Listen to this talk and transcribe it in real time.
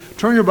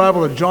Turn your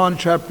Bible to John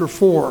chapter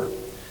 4.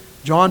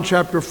 John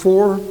chapter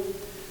 4.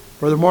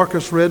 Brother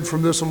Marcus read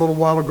from this a little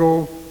while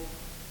ago.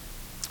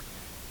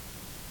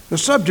 The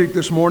subject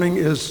this morning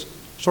is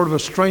sort of a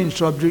strange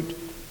subject.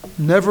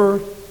 Never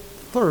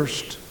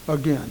thirst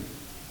again.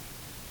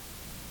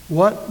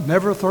 What?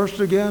 Never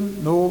thirst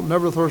again? No,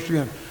 never thirst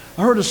again.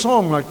 I heard a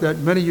song like that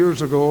many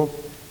years ago,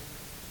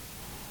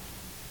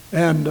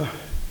 and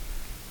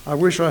I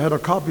wish I had a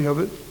copy of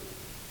it.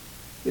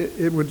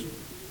 It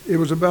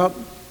was about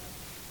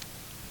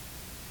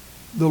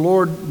the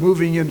Lord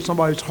moving in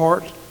somebody's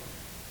heart,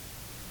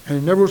 and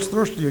he never was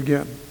thirsty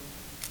again.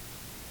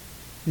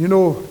 You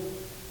know,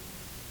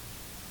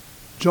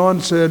 John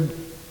said,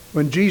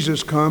 when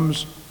Jesus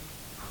comes,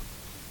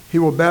 he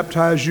will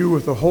baptize you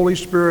with the Holy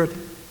Spirit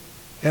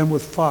and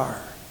with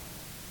fire.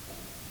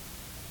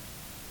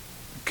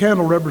 The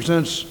candle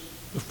represents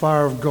the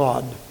fire of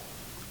God.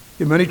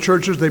 In many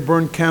churches, they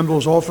burn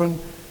candles often.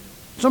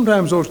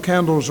 Sometimes those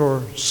candles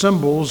are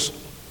symbols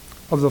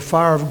of the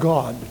fire of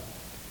God.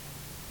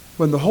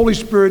 When the Holy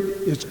Spirit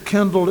is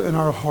kindled in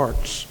our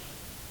hearts,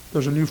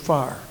 there's a new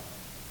fire.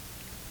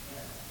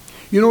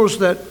 You notice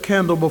that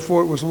candle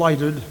before it was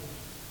lighted.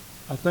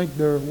 I think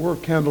there were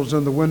candles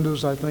in the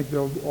windows. I think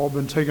they've all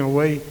been taken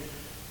away.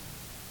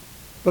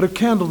 But a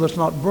candle that's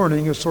not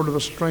burning is sort of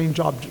a strange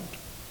object.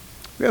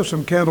 We have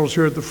some candles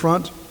here at the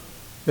front.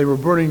 They were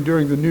burning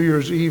during the New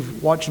Year's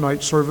Eve watch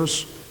night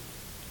service,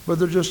 but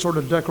they're just sort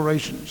of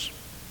decorations.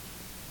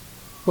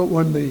 But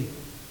when the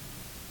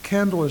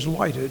candle is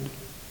lighted,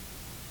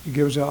 it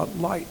gives out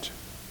light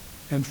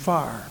and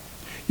fire.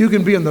 You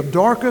can be in the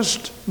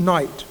darkest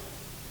night,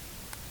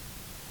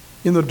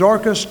 in the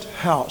darkest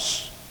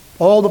house.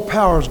 All the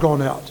power's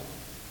gone out.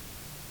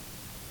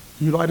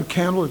 You light a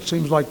candle, it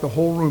seems like the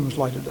whole room is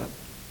lighted up.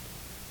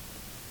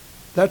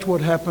 That's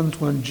what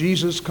happens when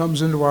Jesus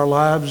comes into our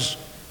lives.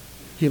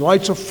 He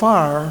lights a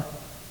fire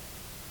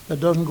that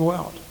doesn't go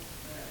out.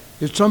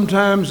 It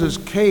sometimes is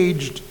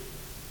caged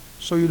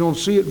so you don't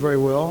see it very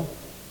well.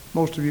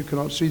 Most of you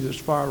cannot see this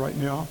fire right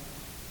now.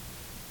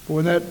 But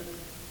when that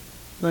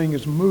thing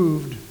is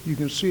moved, you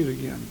can see it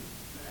again.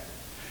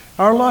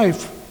 Our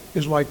life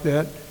is like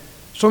that.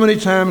 So many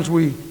times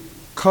we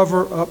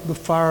cover up the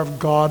fire of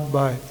God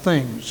by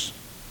things.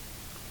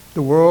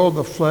 The world,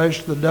 the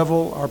flesh, the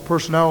devil, our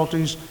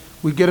personalities.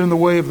 We get in the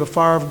way of the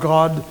fire of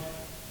God.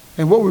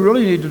 And what we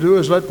really need to do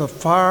is let the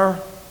fire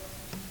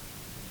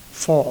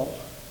fall.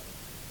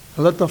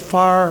 And let the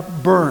fire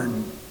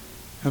burn.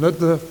 And let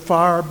the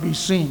fire be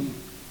seen.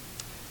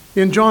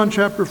 In John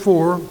chapter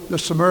 4, the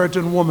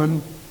Samaritan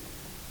woman,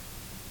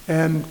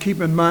 and keep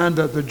in mind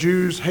that the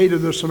Jews hated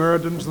the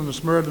Samaritans and the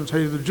Samaritans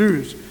hated the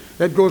Jews.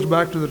 That goes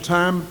back to the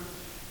time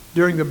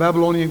during the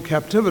Babylonian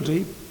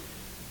captivity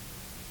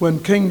when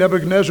King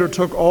Nebuchadnezzar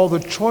took all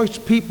the choice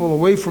people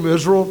away from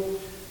Israel,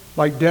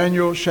 like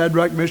Daniel,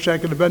 Shadrach,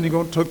 Meshach, and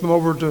Abednego, took them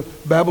over to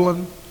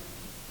Babylon.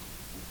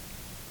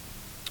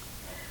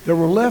 There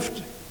were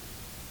left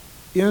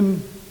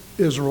in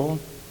Israel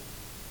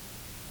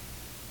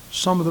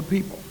some of the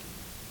people.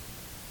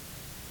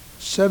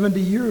 70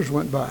 years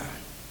went by.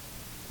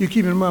 You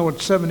keep in mind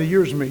what 70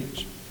 years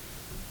means.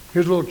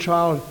 Here's a little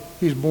child,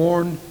 he's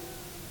born,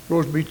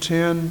 grows to be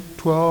 10,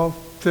 12,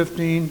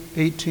 15,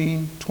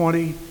 18,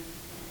 20,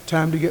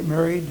 time to get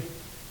married.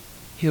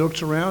 He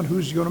looks around,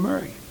 who's he going to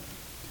marry?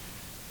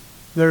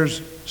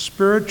 There's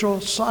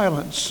spiritual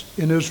silence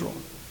in Israel.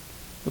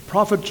 The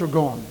prophets are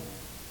gone.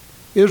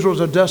 Israel's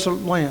a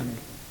desolate land.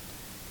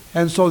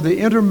 And so they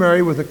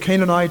intermarry with the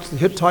Canaanites, the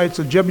Hittites,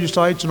 the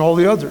Jebusites, and all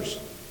the others.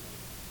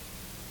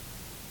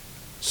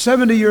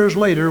 70 years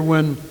later,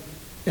 when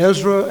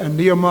Ezra and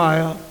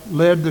Nehemiah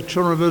led the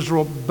children of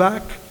Israel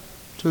back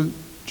to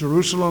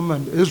Jerusalem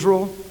and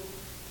Israel,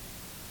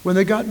 when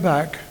they got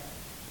back,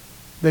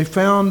 they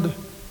found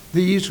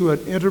these who had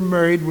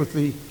intermarried with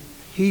the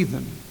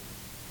heathen,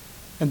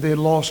 and they had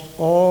lost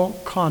all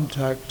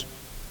contact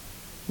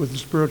with the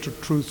spiritual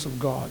truths of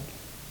God.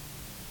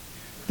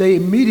 They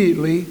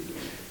immediately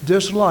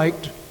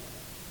disliked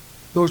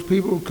those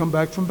people who come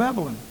back from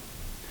Babylon.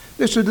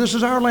 They said, this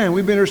is our land.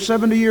 We've been here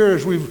 70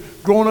 years.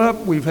 We've grown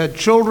up. We've had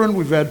children.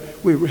 We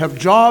have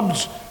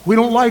jobs. We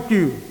don't like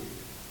you.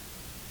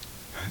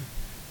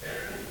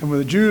 And when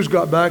the Jews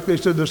got back, they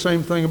said the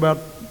same thing about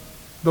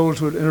those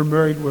who had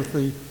intermarried with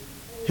the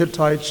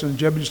Hittites and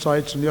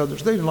Jebusites and the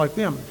others. They didn't like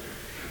them.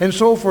 And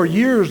so for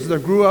years there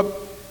grew up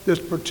this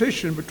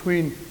partition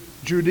between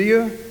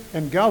Judea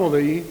and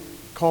Galilee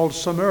called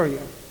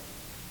Samaria.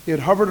 It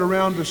hovered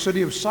around the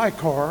city of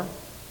Sychar,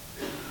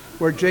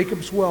 where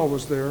Jacob's well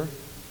was there.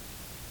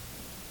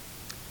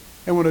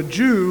 And when a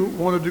Jew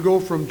wanted to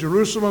go from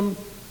Jerusalem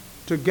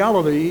to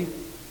Galilee,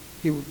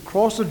 he would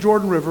cross the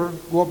Jordan River,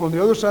 go up on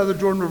the other side of the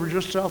Jordan River,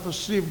 just south of the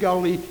Sea of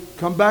Galilee,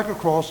 come back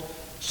across,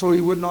 so he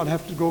would not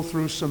have to go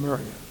through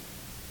Samaria.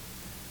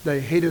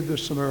 They hated the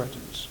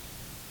Samaritans.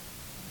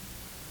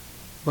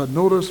 But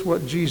notice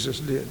what Jesus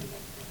did.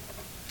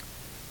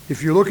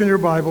 If you look in your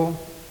Bible,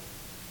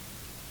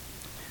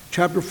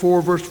 chapter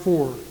 4, verse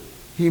 4,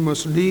 he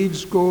must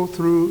needs go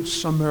through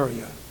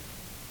Samaria.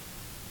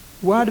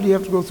 Why did he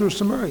have to go through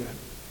Samaria?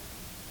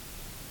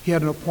 He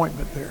had an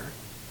appointment there.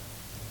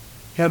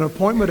 He had an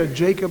appointment at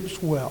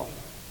Jacob's well.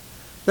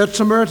 That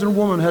Samaritan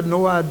woman had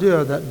no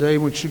idea that day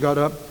when she got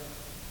up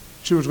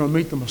she was going to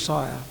meet the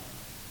Messiah.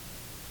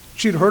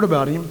 She'd heard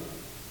about him.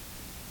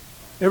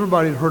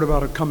 Everybody had heard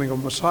about the coming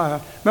of Messiah.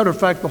 Matter of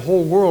fact, the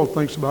whole world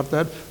thinks about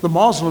that. The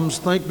Muslims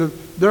think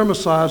that their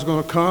Messiah is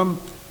going to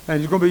come and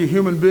he's going to be a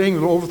human being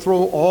and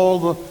overthrow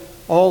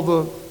all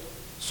the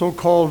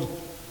so-called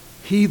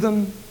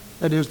heathen,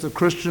 that is the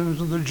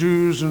Christians and the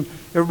Jews and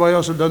everybody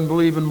else that doesn't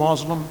believe in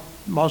Muslim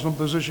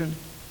position.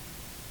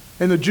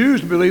 And the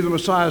Jews believe the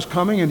Messiah is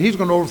coming and he's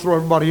going to overthrow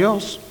everybody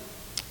else.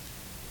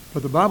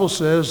 But the Bible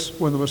says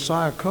when the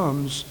Messiah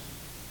comes,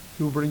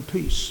 he will bring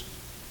peace.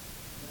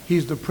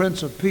 He's the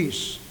Prince of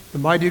Peace, the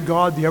mighty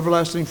God, the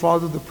everlasting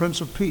Father, the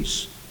Prince of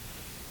Peace.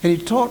 And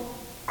he taught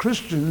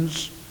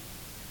Christians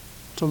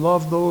to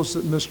love those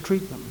that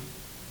mistreat them.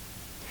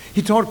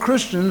 He taught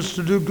Christians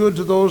to do good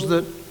to those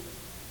that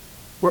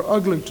were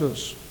ugly to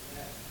us.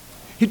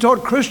 He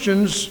taught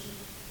Christians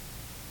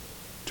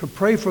to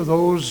pray for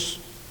those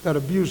that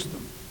abused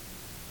them.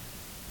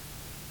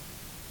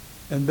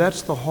 And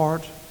that's the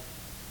heart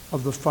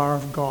of the fire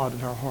of God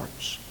in our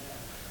hearts.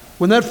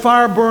 When that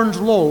fire burns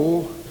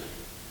low,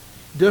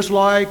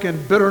 dislike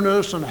and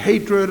bitterness and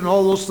hatred and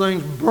all those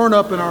things burn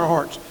up in our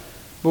hearts.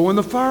 But when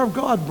the fire of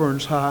God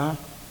burns high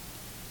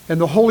and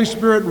the Holy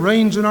Spirit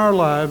reigns in our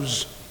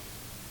lives,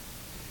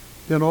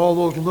 then all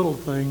those little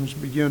things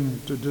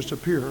begin to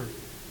disappear.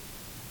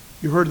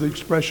 You heard the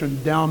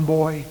expression, down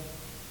boy.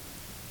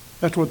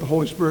 That's what the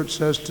Holy Spirit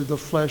says to the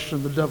flesh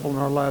and the devil in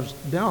our lives.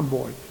 Down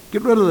boy.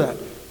 Get rid of that.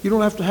 You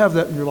don't have to have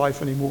that in your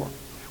life anymore.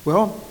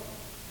 Well,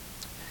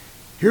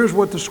 here's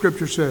what the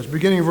scripture says,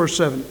 beginning in verse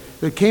 7.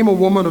 There came a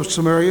woman of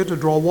Samaria to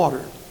draw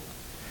water.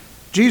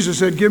 Jesus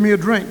said, give me a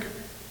drink.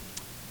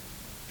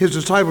 His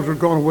disciples had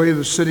gone away to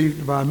the city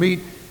to buy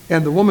meat,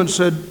 and the woman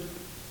said,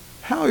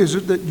 how is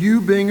it that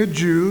you, being a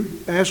Jew,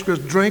 ask a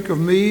drink of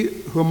me,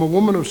 who am a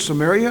woman of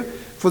Samaria?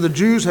 For the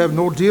Jews have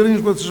no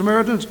dealings with the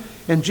Samaritans.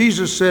 And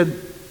Jesus said,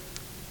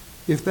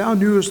 if thou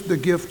knewest the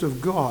gift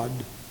of God,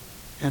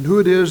 and who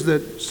it is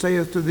that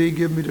saith to thee,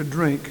 give me to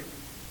drink,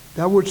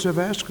 thou wouldst have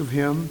asked of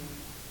him,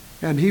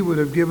 and he would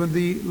have given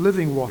thee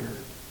living water.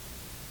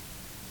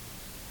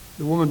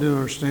 The woman didn't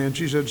understand.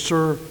 She said,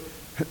 sir,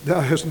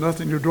 thou hast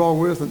nothing to draw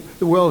with, and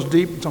the well is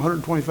deep. It's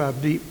 125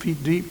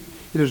 feet deep.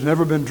 It has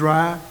never been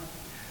dry.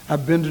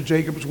 I've been to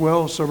Jacob's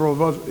well. Several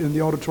of us in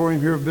the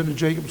auditorium here have been to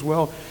Jacob's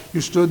well. You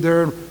stood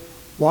there and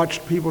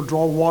watched people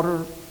draw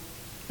water.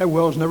 That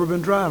well has never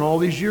been dry in all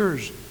these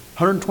years.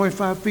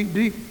 125 feet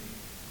deep.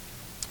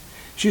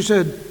 She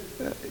said,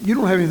 you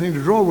don't have anything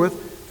to draw with.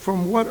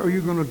 From what are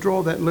you going to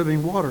draw that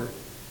living water?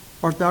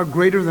 Art thou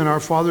greater than our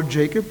father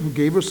Jacob, who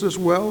gave us this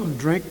well and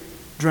drank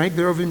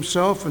thereof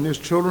himself and his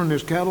children and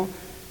his cattle?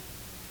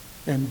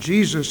 And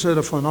Jesus said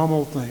a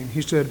phenomenal thing.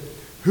 He said,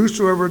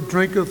 whosoever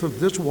drinketh of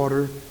this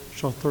water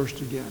shall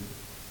thirst again.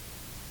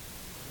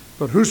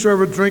 But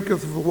whosoever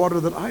drinketh of the water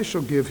that I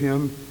shall give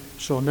him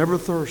shall never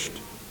thirst.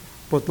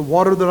 But the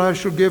water that I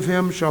shall give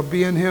him shall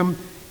be in him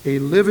a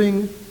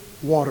living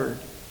water,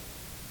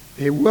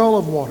 a well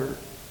of water,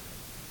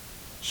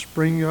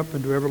 springing up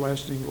into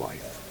everlasting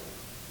life.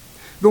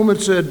 The woman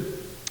said,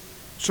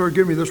 sir,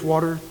 give me this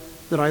water,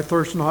 that I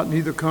thirst not,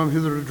 neither come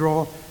hither to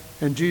draw.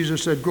 And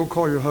Jesus said, go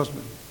call your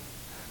husband.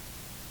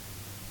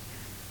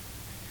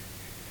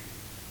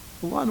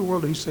 Well, why in the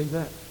world did he say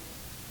that?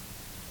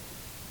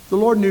 The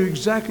Lord knew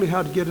exactly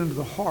how to get into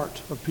the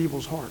heart of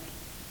people's heart.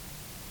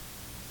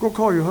 Go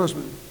call your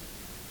husband.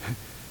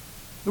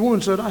 The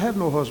woman said, I have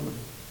no husband.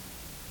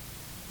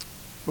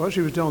 Well,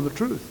 she was telling the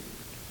truth.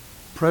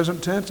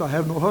 Present tense, I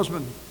have no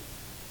husband.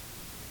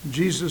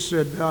 Jesus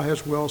said, thou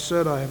hast well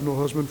said, I have no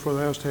husband, for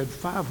thou hast had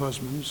 5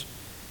 husbands,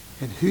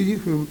 and he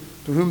whom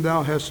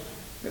thou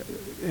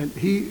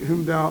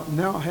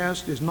now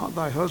hast is not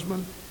thy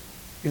husband.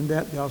 In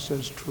that thou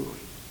saidst truly.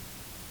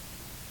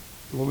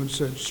 The woman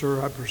said,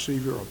 sir, I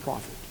perceive you're a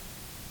prophet.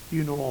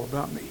 You know all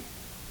about me.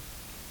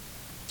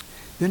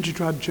 Then she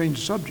tried to change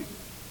the subject.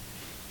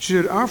 She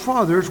said, our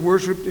fathers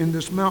worshipped in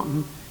this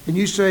mountain, and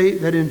you say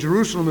that in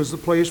Jerusalem is the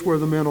place where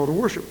the men ought to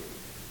worship.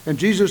 And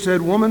Jesus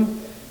said,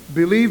 woman,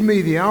 believe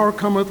me, the hour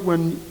cometh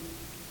when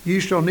ye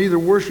shall neither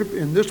worship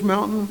in this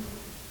mountain,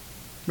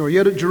 nor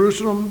yet at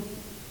Jerusalem.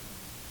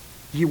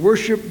 Ye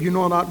worship you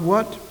know not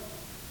what.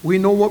 We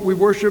know what we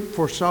worship,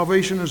 for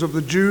salvation is of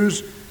the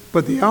Jews.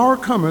 But the hour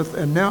cometh,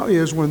 and now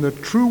is, when the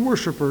true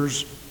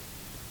worshipers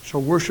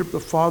shall worship the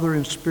Father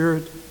in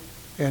spirit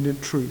and in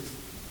truth.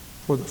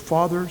 For the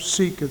Father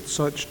seeketh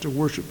such to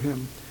worship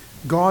him.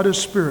 God is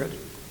spirit,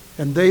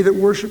 and they that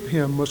worship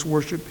him must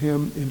worship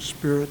him in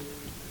spirit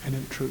and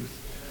in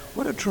truth.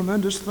 What a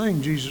tremendous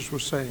thing Jesus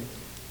was saying.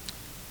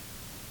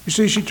 You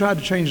see, she tried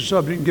to change the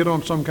subject and get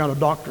on some kind of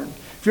doctrine.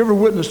 If you ever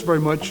witnessed very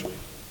much,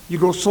 you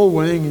go soul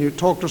winning and you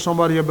talk to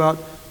somebody about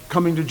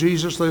coming to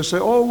Jesus, they say,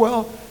 oh,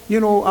 well, you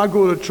know, I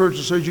go to a church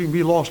that says you can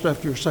be lost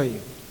after you're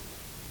saved.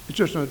 It's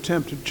just an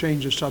attempt to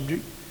change the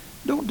subject.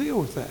 Don't deal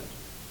with that.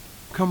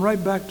 Come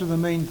right back to the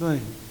main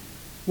thing.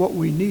 What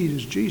we need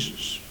is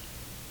Jesus.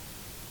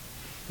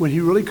 When he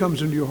really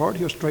comes into your heart,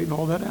 he'll straighten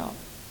all that out.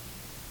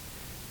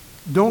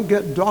 Don't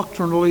get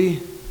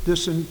doctrinally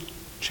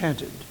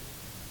disenchanted.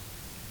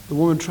 The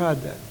woman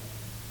tried that.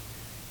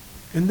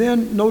 And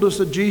then notice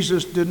that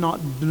Jesus did not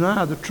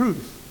deny the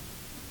truth.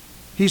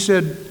 He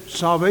said,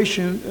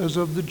 salvation is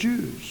of the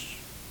Jews.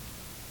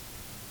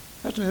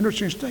 That's an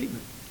interesting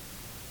statement.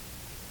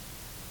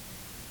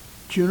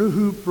 Do you know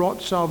who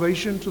brought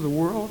salvation to the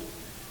world?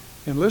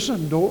 And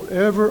listen, don't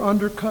ever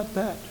undercut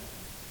that.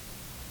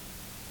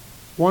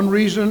 One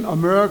reason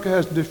America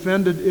has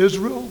defended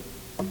Israel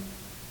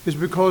is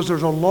because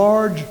there's a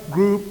large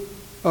group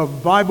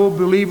of Bible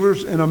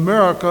believers in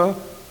America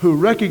who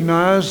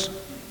recognize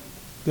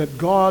that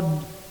God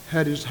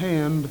had his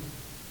hand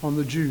on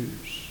the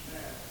Jews.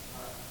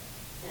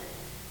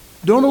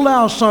 Don't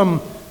allow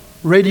some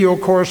radio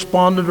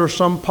correspondent or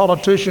some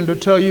politician to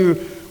tell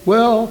you,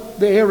 well,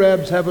 the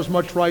Arabs have as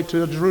much right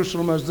to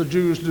Jerusalem as the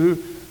Jews do.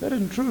 That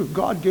isn't true.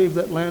 God gave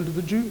that land to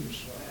the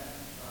Jews.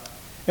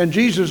 And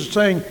Jesus is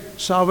saying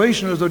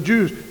salvation is of the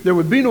Jews. There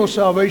would be no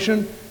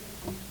salvation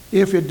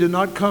if it did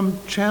not come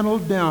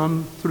channeled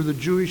down through the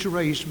Jewish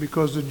race,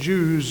 because the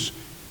Jews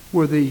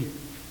were the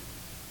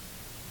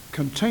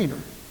container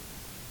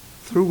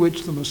through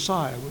which the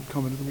Messiah would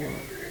come into the world.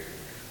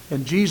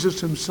 And Jesus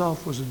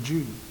himself was a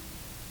Jew.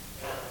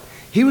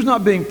 He was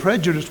not being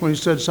prejudiced when he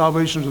said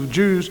salvation is of the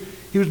Jews.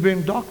 He was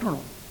being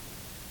doctrinal.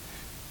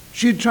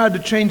 She had tried to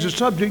change the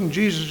subject, and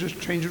Jesus just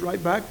changed it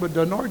right back, but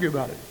doesn't argue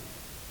about it.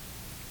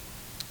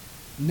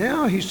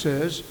 Now he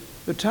says,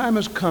 the time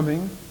is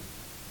coming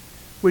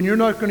when you're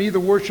not going to either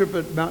worship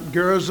at Mount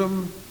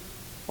Gerizim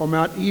or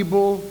Mount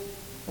Ebal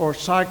or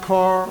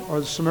Sychar or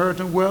the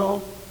Samaritan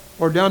well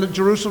or down at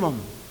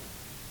Jerusalem.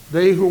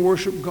 They who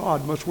worship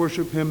God must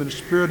worship him in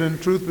spirit and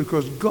in truth,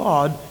 because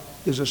God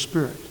is a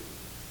spirit.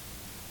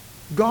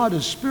 God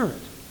is spirit.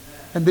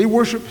 And they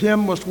worship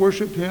him, must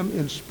worship him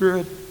in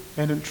spirit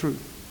and in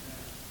truth.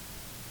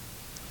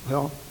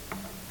 Well,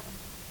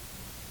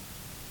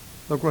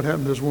 look what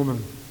happened to this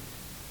woman.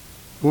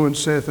 The woman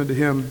saith unto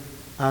him,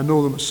 I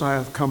know the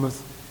Messiah cometh,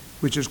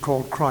 which is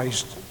called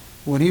Christ.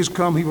 When he's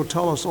come, he will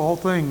tell us all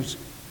things.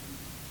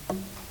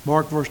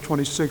 Mark verse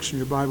 26 in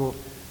your Bible.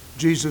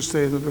 Jesus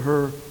saith unto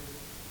her,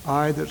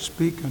 I that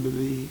speak unto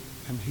thee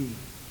am he.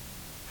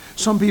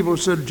 Some people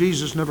have said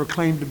Jesus never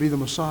claimed to be the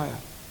Messiah.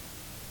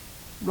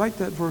 Write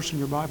that verse in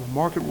your Bible.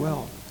 Mark it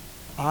well.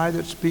 I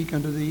that speak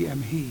unto thee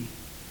am he.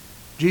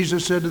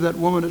 Jesus said to that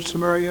woman at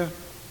Samaria,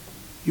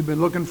 you've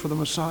been looking for the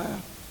Messiah?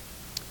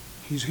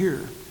 He's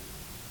here.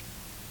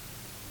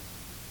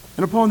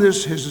 And upon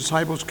this, his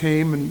disciples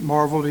came and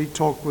marveled. He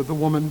talked with the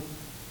woman.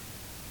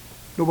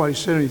 Nobody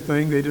said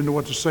anything. They didn't know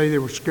what to say. They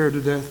were scared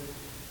to death.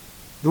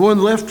 The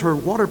woman left her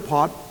water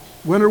pot,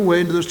 went her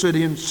way into the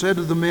city, and said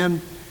to the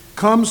men,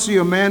 come see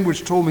a man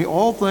which told me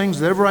all things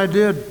that ever I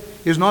did.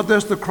 Is not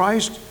this the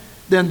Christ?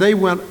 Then they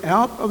went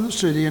out of the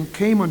city and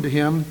came unto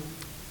him.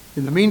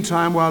 In the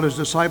meantime, while his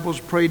disciples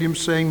prayed him,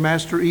 saying,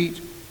 Master,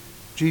 eat.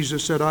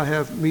 Jesus said, I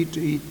have meat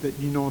to eat that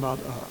ye know not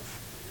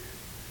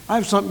of. I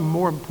have something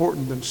more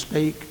important than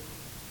steak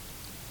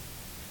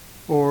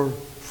or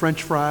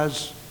French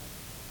fries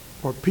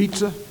or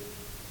pizza.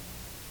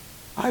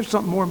 I have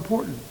something more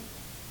important.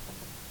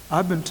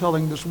 I've been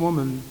telling this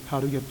woman how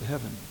to get to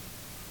heaven.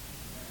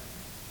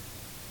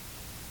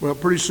 Well,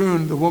 pretty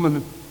soon the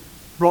woman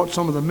brought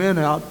some of the men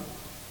out.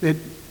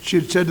 She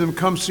had said to them,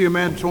 come see a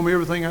man who told me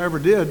everything I ever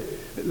did.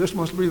 This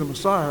must be the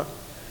Messiah.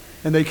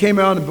 And they came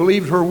out and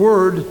believed her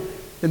word.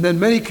 And then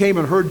many came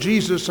and heard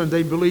Jesus, and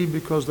they believed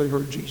because they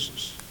heard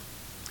Jesus.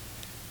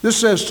 This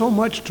says so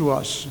much to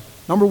us.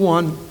 Number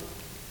one,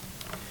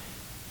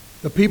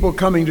 the people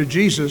coming to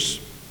Jesus,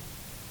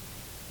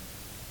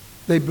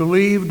 they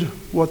believed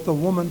what the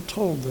woman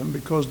told them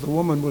because the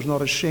woman was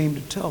not ashamed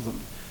to tell them.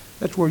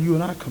 That's where you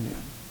and I come in.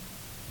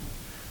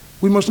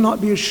 We must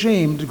not be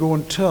ashamed to go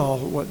and tell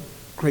what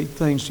great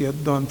things he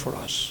had done for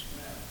us.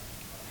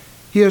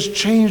 He has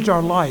changed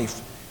our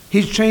life.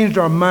 He's changed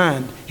our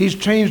mind. He's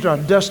changed our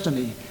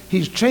destiny.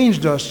 He's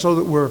changed us so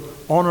that we're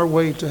on our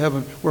way to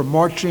heaven. We're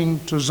marching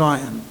to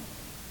Zion.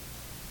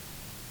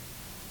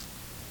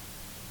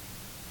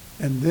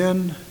 And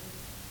then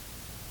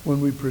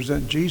when we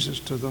present Jesus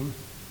to them,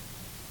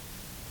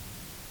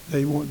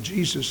 they want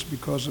Jesus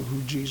because of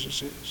who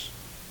Jesus is.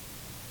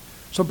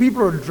 So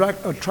people are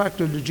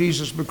attracted to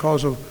Jesus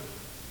because of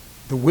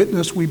the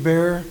witness we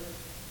bear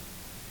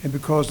and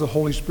because the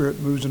Holy Spirit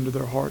moves into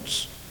their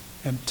hearts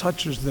and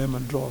touches them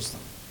and draws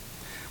them.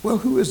 Well,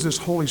 who is this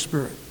Holy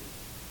Spirit?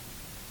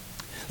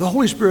 The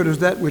Holy Spirit is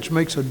that which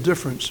makes a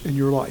difference in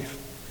your life.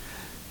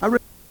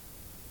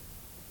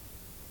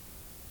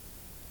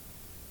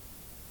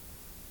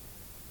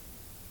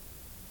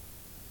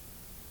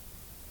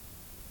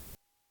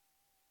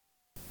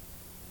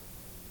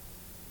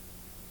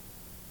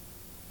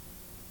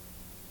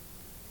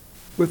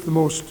 With the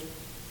most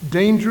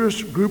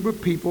dangerous group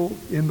of people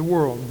in the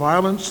world.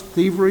 Violence,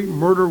 thievery,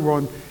 murder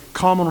were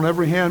common on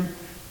every hand.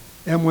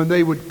 And when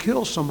they would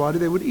kill somebody,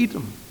 they would eat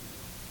them.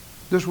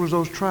 This was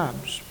those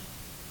tribes.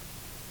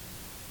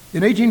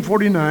 In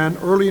 1849,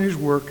 early in his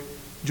work,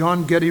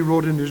 John Getty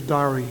wrote in his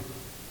diary,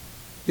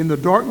 "In the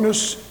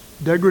darkness,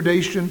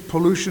 degradation,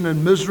 pollution,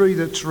 and misery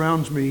that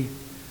surrounds me,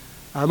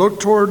 I look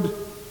toward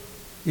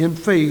in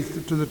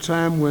faith to the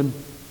time when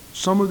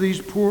some of these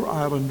poor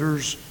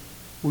islanders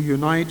will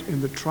unite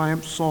in the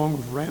triumph song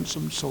of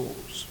ransomed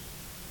souls."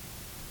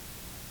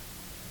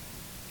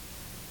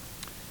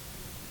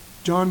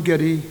 John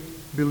Getty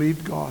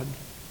believed God.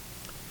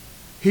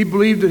 He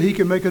believed that he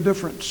could make a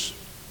difference.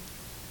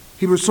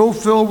 He was so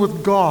filled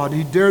with God,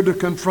 he dared to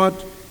confront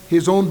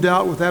his own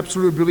doubt with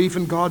absolute belief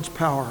in God's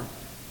power.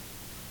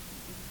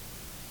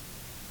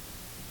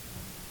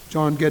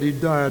 John Getty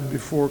died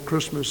before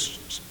Christmas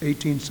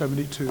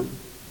 1872.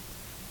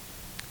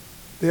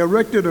 They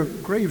erected a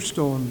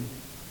gravestone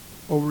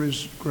over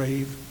his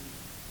grave,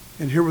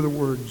 and here were the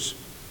words,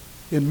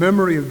 "In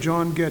memory of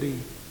John Getty.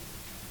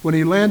 When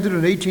he landed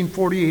in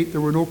 1848,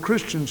 there were no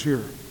Christians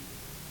here.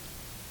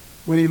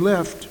 When he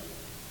left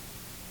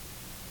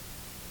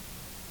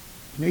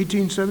in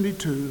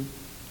 1872,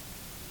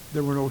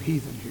 there were no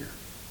heathen here."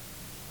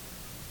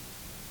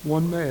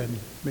 One man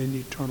made an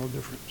eternal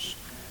difference.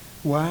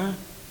 Why?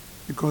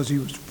 Because he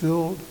was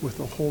filled with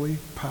the holy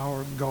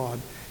power of God.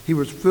 He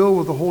was filled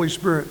with the Holy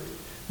Spirit.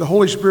 The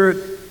Holy Spirit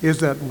is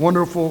that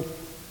wonderful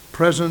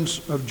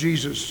presence of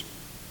Jesus.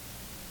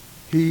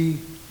 He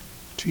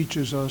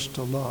teaches us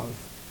to love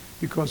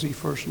because he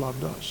first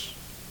loved us.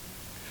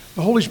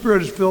 The Holy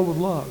Spirit is filled with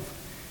love.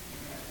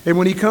 And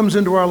when he comes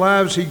into our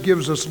lives, he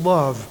gives us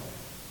love.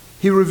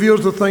 He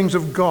reveals the things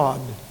of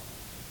God.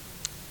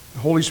 The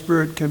Holy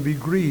Spirit can be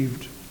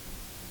grieved.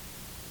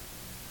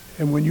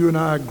 And when you and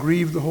I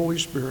grieve the Holy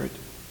Spirit,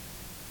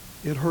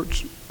 it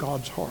hurts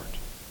God's heart.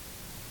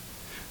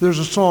 There's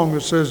a song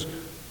that says,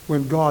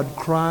 "When God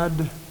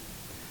cried."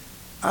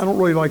 I don't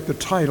really like the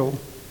title,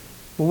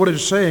 but what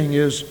it's saying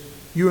is,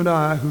 you and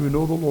I who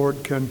know the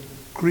Lord can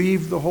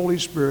grieve the Holy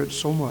Spirit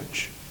so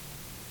much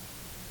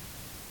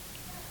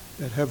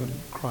that heaven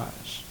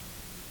cries.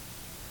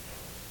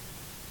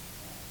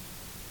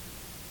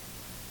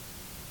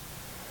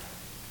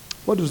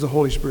 What does the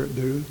Holy Spirit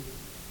do?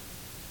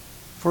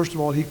 First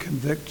of all, he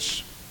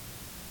convicts.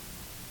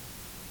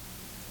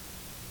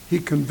 He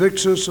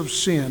convicts us of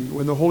sin.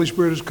 When the Holy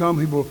Spirit has come,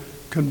 he will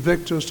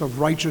convict us of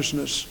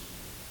righteousness,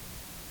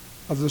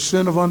 of the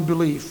sin of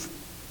unbelief,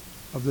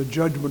 of the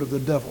judgment of the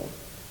devil.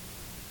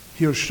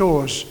 He'll show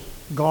us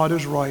God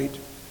is right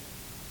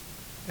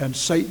and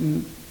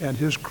Satan and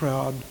his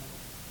crowd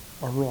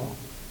are wrong.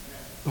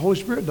 The Holy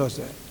Spirit does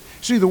that.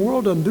 See, the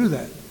world doesn't do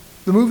that.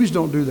 The movies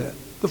don't do that.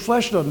 The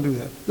flesh doesn't do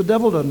that. The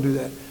devil doesn't do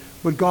that.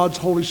 But God's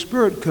Holy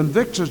Spirit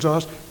convinces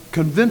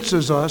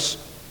us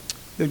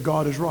that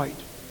God is right.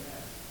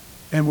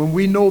 And when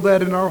we know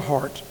that in our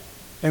heart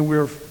and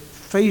we're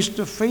face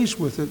to face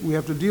with it, we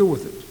have to deal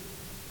with it.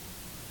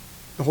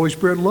 The Holy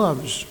Spirit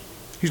loves.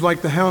 He's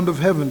like the hound of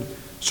heaven,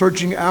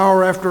 searching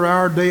hour after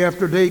hour, day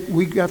after day,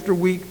 week after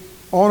week,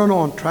 on and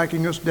on,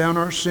 tracking us down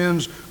our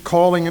sins,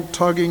 calling and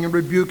tugging and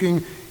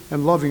rebuking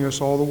and loving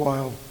us all the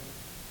while.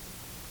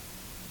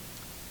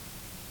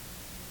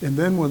 And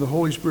then when the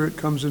Holy Spirit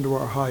comes into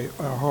our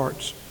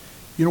hearts,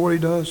 you know what he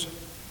does?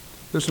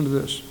 Listen to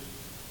this.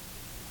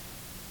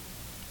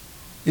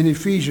 In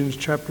Ephesians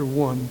chapter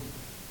 1,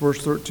 verse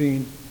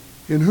 13,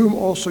 "In whom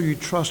also you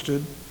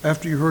trusted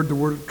after you heard the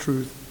word of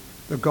truth,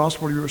 the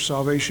gospel of your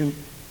salvation,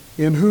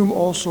 in whom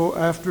also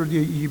after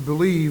ye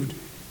believed,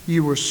 ye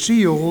were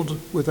sealed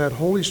with that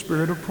Holy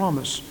Spirit of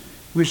promise,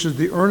 which is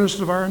the earnest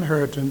of our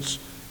inheritance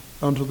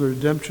unto the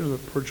redemption of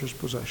the purchased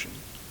possession."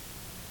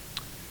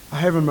 I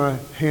have in my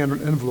hand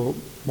an envelope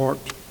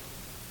marked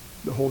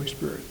the Holy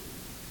Spirit.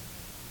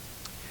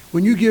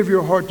 When you give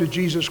your heart to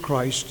Jesus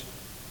Christ,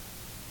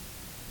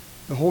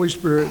 the Holy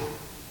Spirit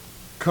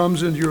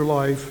comes into your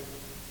life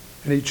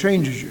and he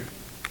changes you.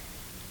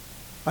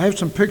 I have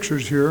some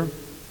pictures here.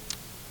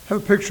 I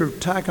have a picture of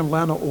Tak and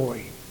Lana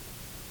Oy.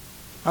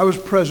 I was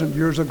present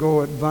years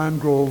ago at Vine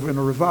Grove in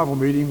a revival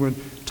meeting when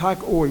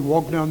Tak Oy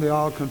walked down the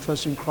aisle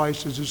confessing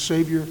Christ as his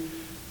Savior.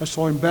 I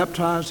saw him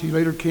baptized. He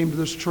later came to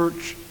this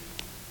church,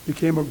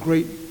 became a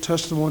great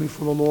testimony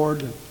for the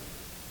Lord. And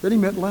then he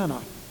met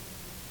Lana.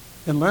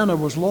 And Lana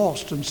was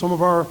lost. And some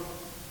of our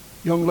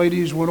young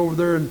ladies went over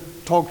there and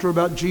talked to her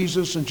about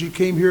Jesus. And she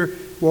came here,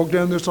 walked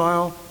down this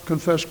aisle,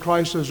 confessed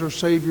Christ as her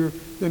Savior.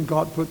 Then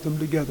God put them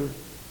together.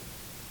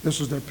 This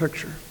is their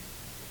picture.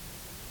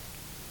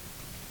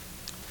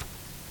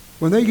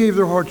 When they gave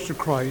their hearts to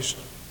Christ,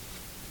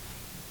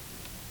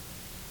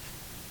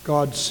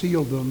 God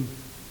sealed them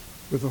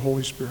with the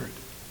Holy Spirit.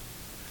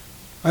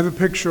 I have a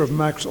picture of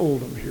Max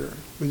Oldham here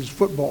with his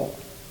football.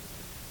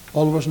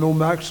 All of us know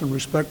Max and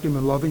respect him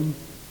and love him.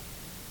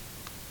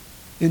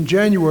 In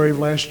January of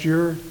last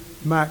year,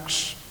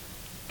 Max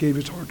gave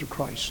his heart to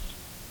Christ.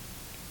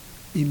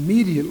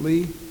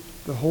 Immediately,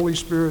 the Holy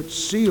Spirit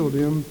sealed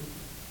him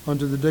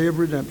unto the day of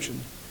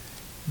redemption.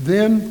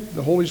 Then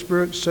the Holy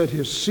Spirit set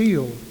his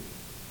seal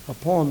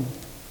upon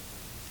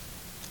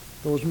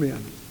those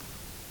men.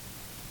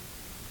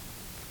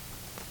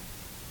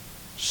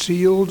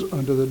 Sealed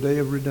unto the day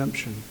of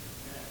redemption.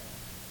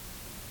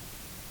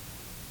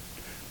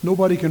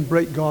 Nobody can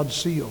break God's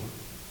seal.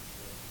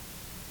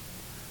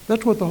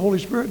 That's what the Holy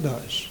Spirit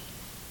does.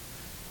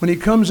 When He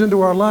comes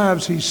into our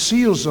lives, He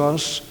seals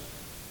us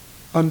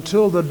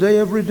until the day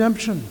of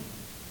redemption.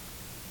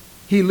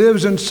 He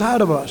lives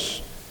inside of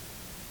us.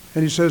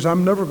 And He says,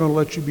 I'm never going to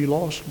let you be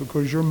lost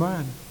because you're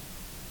mine.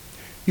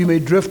 You may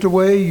drift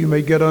away, you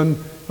may get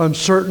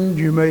uncertain,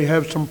 you may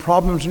have some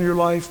problems in your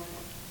life,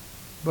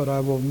 but I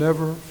will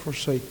never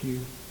forsake you.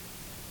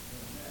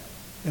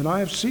 And I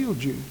have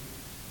sealed you.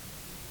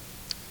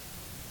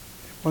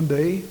 One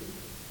day,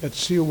 that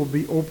seal will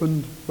be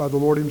opened by the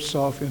Lord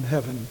Himself in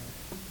heaven.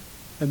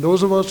 And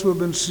those of us who have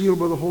been sealed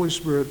by the Holy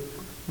Spirit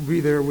will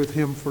be there with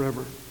Him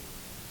forever.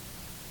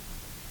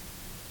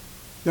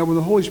 Now, when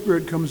the Holy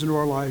Spirit comes into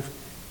our life,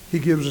 He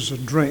gives us a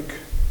drink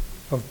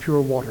of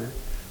pure water.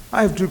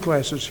 I have 2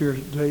 glasses here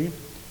today.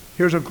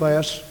 Here's a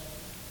glass.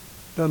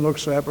 Doesn't look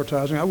so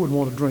appetizing. I wouldn't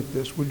want to drink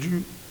this. Would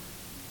you?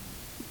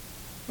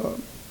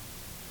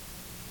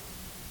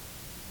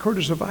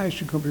 Curtis, if I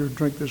asked you to come here and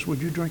drink this,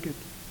 would you drink it?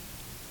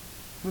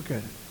 Look at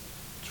it.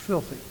 It's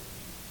filthy.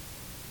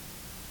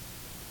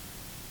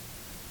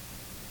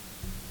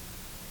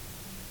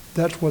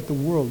 That's what the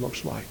world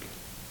looks like.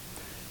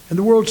 And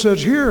the world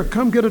says, here,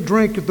 come get a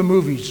drink at the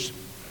movies.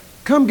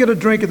 Come get a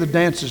drink at the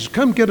dances.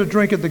 Come get a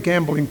drink at the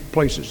gambling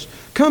places.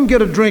 Come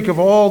get a drink of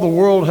all the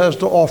world has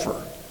to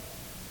offer.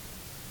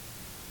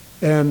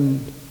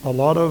 And a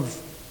lot of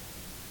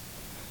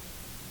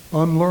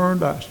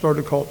unlearned, I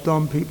started to call it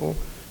dumb people.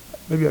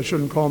 Maybe I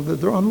shouldn't call them,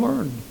 they're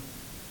unlearned.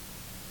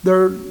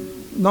 They're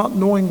not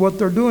knowing what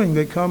they're doing.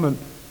 They come and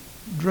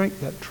drink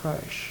that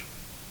trash.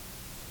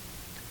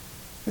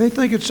 And they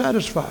think it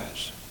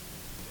satisfies.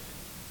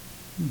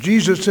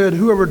 Jesus said,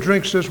 whoever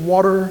drinks this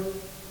water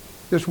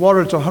it's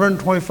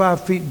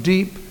 125 feet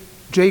deep,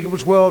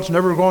 Jacob's well, it's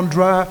never gone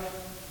dry,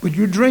 but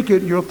you drink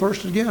it, you'll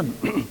thirst again.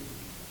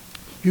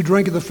 You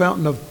drink at the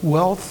fountain of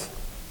wealth.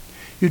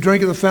 You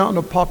drink at the fountain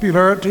of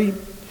popularity.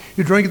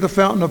 You drink at the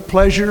fountain of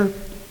pleasure.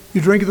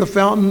 You drink at the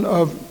fountain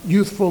of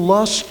youthful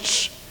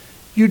lusts.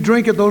 You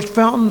drink at those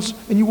fountains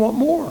and you want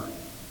more.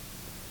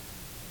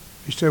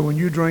 He said, when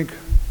you drink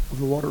of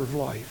the water of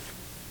life,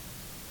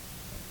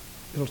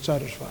 it'll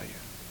satisfy you.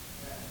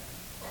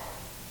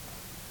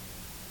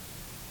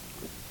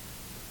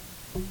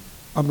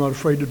 I'm not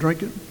afraid to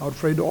drink it. I'm not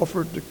afraid to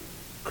offer it to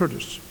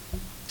Curtis.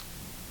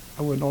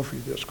 I wouldn't offer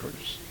you this,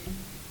 Curtis.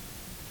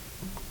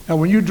 Now,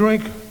 when you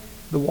drink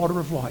the water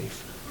of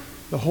life,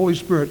 the Holy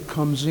Spirit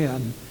comes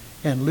in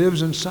and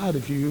lives inside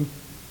of you.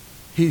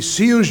 He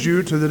seals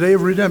you to the day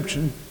of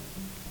redemption.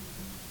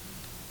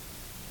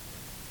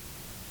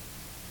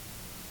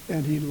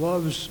 And He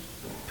loves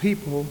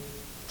people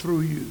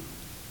through you.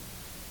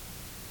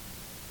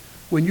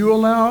 When you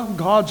allow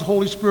God's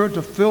Holy Spirit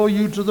to fill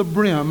you to the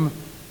brim,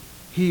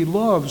 He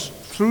loves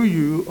through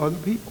you other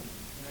people.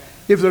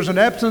 If there's an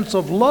absence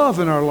of love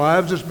in our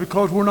lives, it's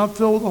because we're not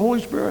filled with the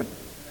Holy Spirit.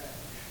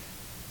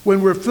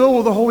 When we're filled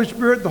with the Holy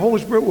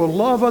Spirit will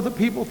love other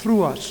people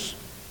through us.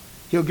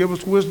 He'll give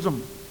us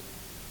wisdom.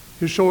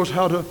 He'll show us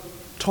how to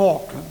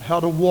talk and how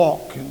to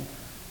walk and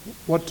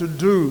what to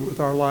do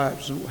with our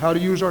lives and how to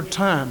use our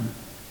time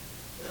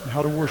and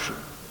how to worship.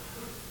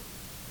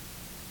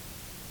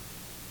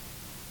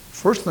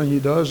 First thing He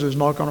does is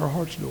knock on our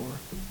heart's door.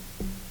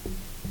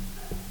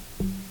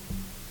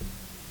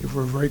 If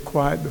we're very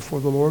quiet before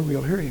the Lord,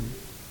 we'll hear Him.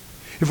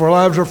 If our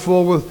lives are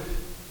full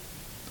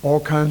with all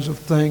kinds of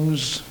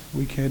things,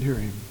 we can't hear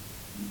Him.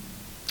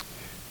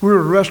 We were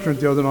at a restaurant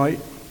the other night,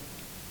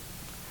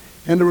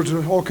 and there was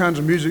all kinds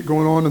of music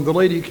going on, and the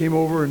lady came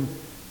over, and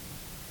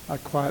I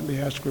quietly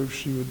asked her if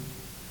she would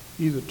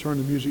either turn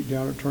the music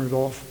down or turn it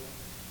off.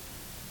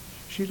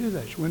 She did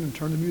that. She went and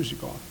turned the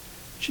music off.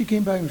 She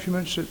came back in a few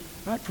minutes and said,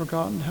 I'd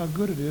forgotten how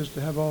good it is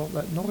to have all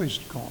that noise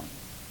gone.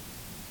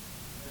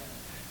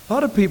 A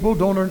lot of people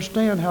don't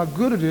understand how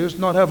good it is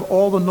not have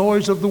all the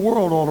noise of the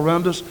world all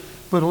around us,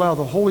 but allow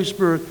the Holy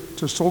Spirit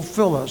to so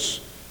fill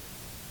us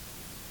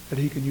that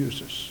He can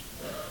use us.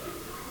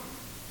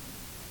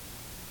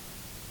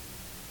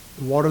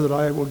 The water that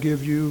I will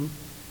give you,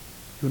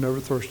 you'll never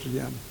thirst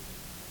again.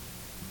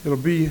 It'll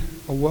be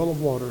a well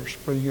of water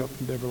springing up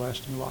into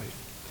everlasting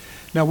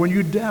life. Now, when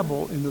you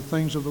dabble in the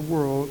things of the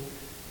world,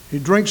 you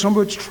drink some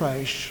of its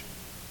trash,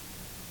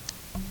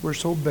 we're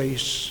so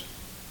base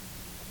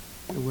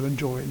that we'll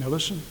enjoy it. Now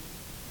listen.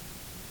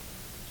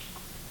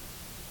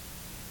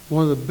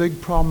 One of the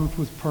big problems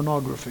with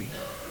pornography,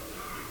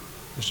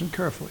 listen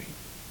carefully.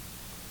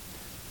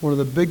 One of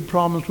the big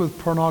problems with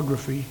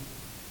pornography,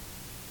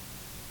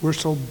 we're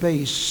so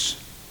base,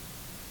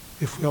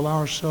 if we allow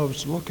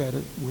ourselves to look at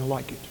it, we'll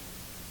like it.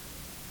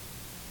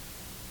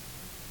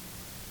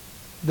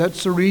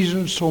 That's the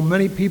reason so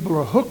many people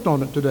are hooked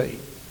on it today.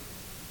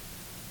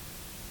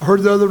 I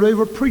heard the other day of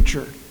a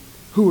preacher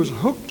who was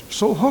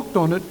so hooked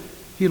on it,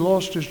 he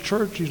lost his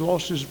church, he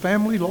lost his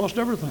family, he lost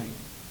everything.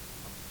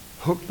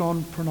 Hooked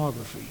on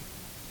pornography.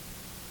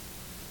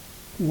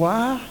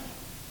 Why?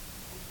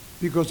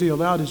 Because he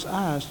allowed his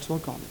eyes to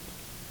look on it.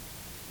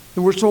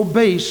 And we're so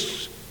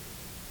base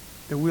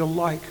that we'll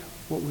like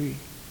what we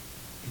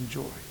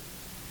enjoy.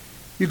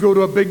 You go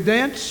to a big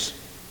dance,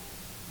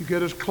 you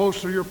get as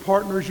close to your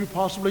partner as you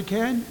possibly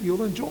can,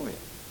 you'll enjoy it.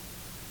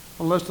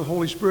 Unless the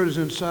Holy Spirit is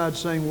inside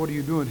saying, what are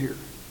you doing here?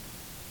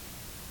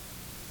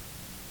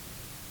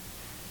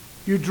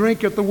 You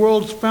drink at the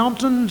world's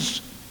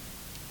fountains,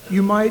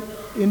 you might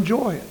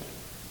enjoy it.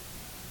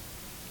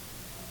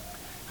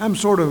 I'm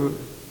sort of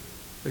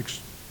an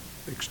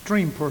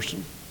extreme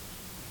person.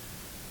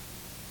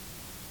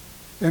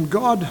 And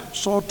God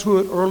saw to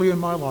it early in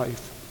my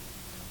life.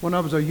 When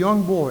I was a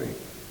young boy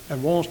at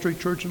Walnut Street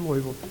Church in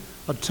Louisville,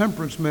 a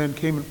temperance man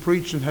came and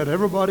preached and had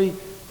everybody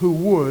who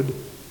would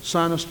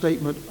sign a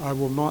statement, I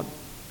will not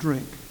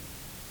drink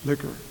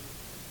liquor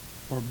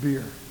or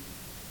beer.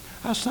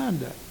 I signed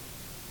that.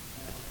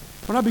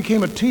 When I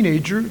became a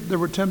teenager, there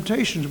were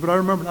temptations, but I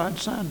remembered I had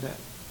signed that.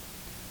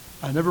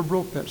 I never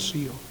broke that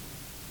seal.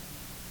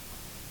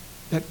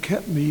 That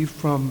kept me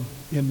from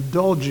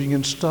indulging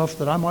in stuff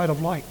that I might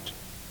have liked.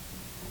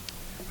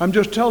 I'm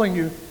just telling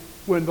you,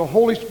 when the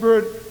Holy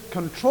Spirit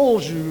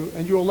controls you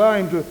and you allow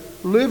Him to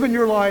live in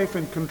your life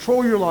and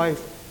control your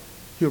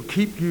life, He'll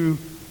keep you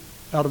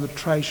out of the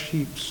trash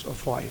heaps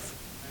of life.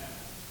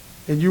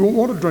 And you won't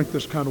want to drink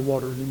this kind of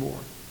water anymore.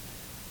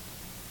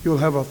 You'll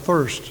have a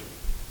thirst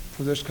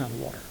for this kind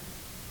of water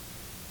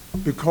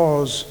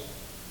because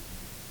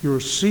you're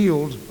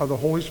sealed by the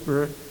Holy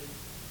Spirit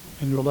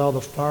and you allow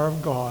the fire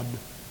of God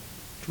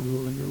to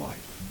rule in your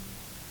life.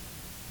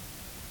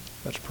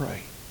 Let's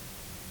pray.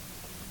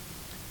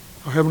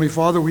 Our Heavenly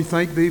Father, we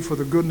thank Thee for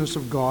the goodness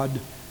of God.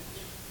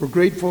 We're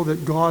grateful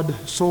that God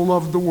so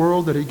loved the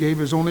world that He gave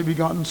His only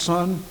begotten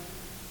Son,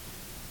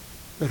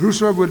 that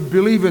whosoever would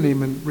believe in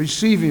Him and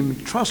receive Him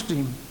and trust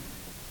Him,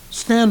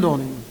 stand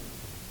on Him,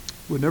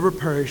 would never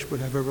perish but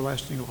have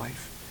everlasting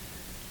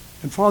life.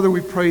 And Father,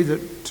 we pray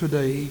that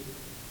today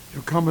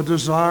there'll come a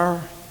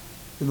desire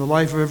in the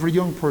life of every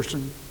young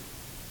person,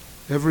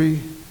 every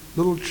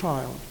little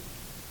child,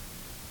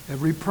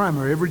 every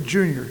primary, every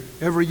junior,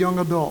 every young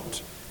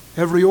adult,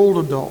 every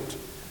old adult,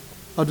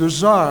 a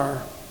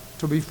desire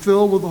to be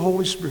filled with the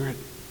Holy Spirit.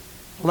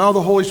 Allow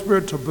the Holy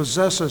Spirit to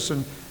possess us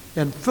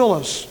and fill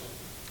us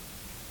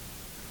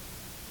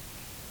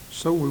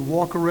so we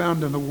walk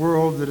around in a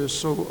world that is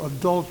so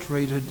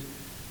adulterated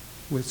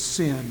with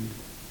sin.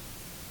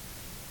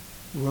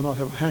 We will not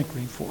have a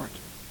hankering for it.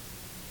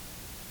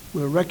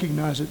 We'll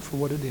recognize it for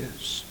what it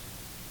is.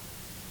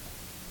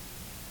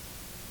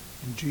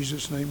 In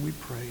Jesus' name we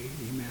pray.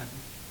 Amen.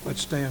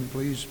 Let's stand,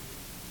 please.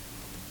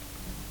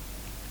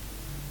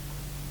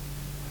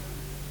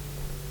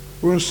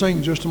 We're going to sing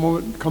in just a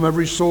moment, Come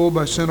Every Soul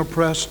by Sin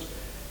Oppressed.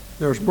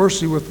 There's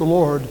mercy with the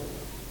Lord.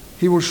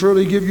 He will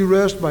surely give you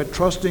rest by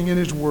trusting in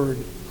His Word.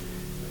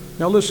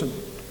 Now listen,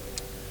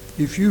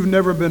 if you've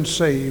never been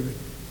saved,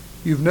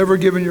 you've never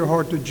given your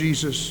heart to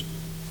Jesus,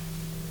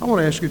 I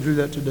want to ask you to do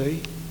that today.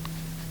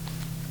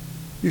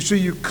 You see,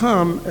 you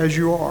come as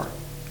you are.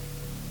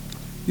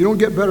 You don't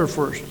get better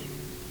first.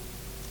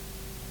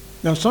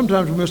 Now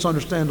sometimes we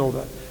misunderstand all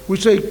that. We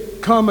say,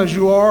 come as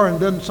you are, and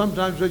then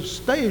sometimes we say,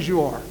 stay as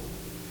you are.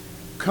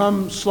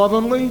 Come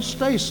slovenly,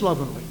 stay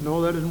slovenly.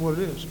 No, that isn't what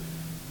it is.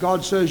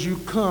 God says, you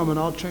come and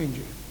I'll change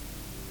you.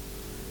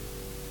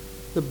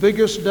 The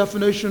biggest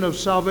definition of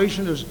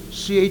salvation is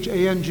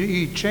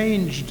C-H-A-N-G-E,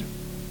 changed.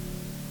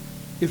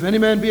 If any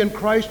man be in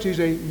Christ,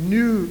 he's a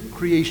new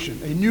creation,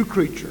 a new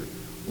creature.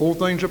 Old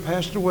things are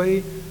passed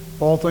away,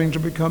 all things are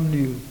become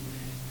new.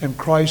 And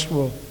Christ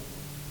will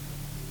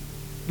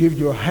give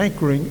you a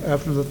hankering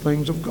after the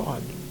things of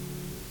God.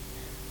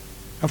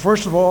 Now,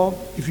 first of all,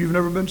 if you've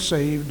never been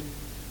saved,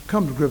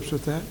 come to grips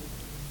with that.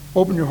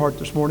 Open your heart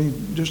this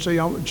morning. Just say,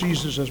 I want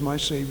Jesus as my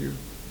Savior.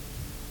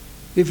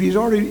 If He's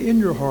already in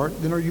your heart,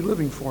 then are you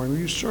living for Him? Are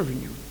you serving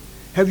Him?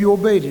 Have you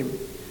obeyed Him?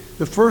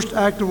 The first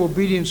act of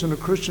obedience in a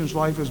Christian's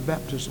life is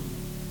baptism.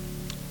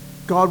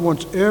 God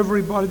wants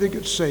everybody that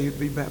gets saved to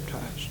be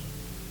baptized.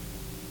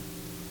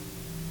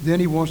 Then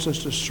He wants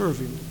us to serve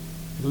Him,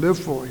 live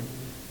for Him,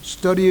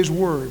 study His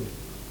Word,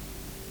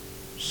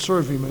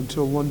 serve Him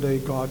until one day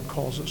God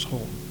calls us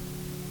home.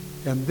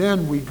 And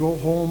then we go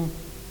home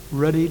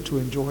ready to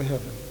enjoy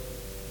heaven.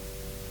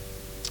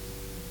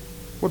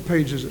 What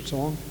page is it,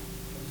 song?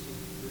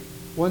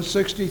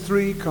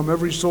 163, Come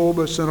Every Soul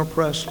by Sin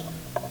Oppressed.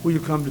 Will you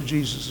come to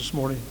Jesus this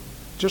morning?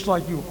 Just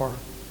like you are.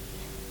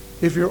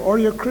 If you're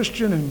already a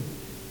Christian and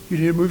you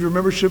need to move your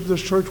membership to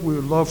this church, we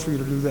would love for you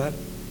to do that.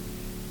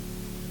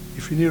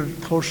 If you need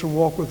a closer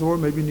walk with the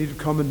Lord, maybe you need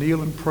to come and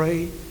kneel and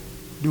pray.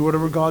 Do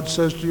whatever God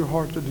says to your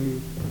heart to do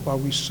while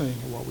we sing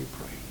and while we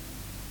pray.